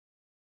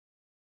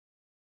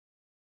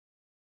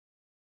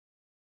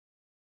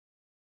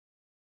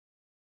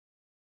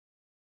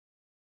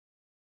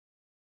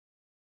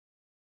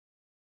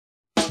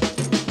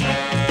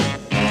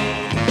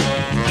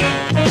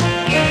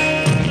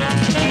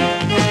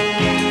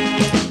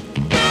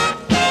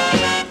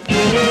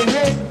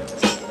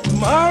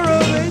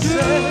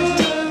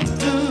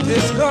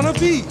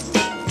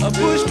a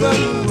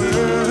push-button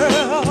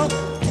world.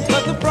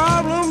 But the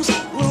problems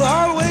will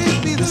always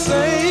be the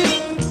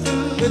same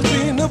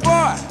between the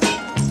boy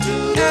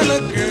and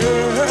the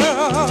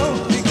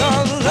girl.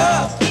 Because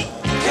love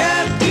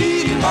can't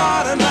be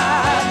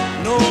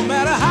modernized, no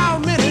matter how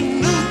many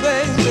new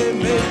things they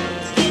make.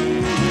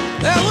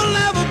 There will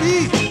never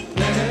be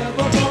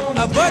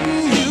a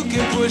button you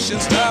can push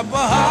and stop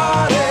a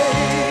heartache.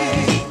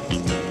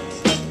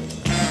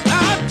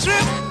 Now a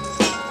trip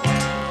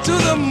to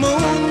the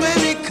moon may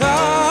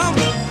become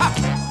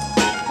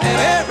an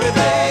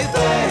everyday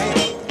thing,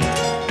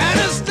 and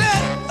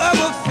instead of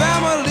a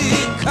family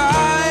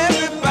car,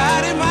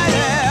 everybody might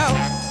have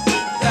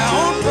their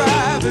own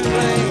private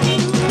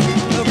plane.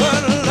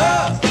 But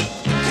love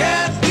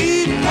can't be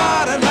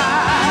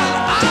modernized.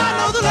 I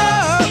know the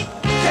love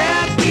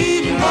can't be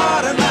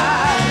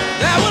modernized.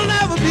 There will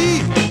never be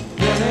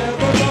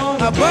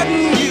a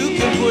button you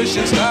can push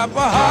and stop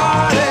a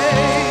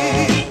heartache.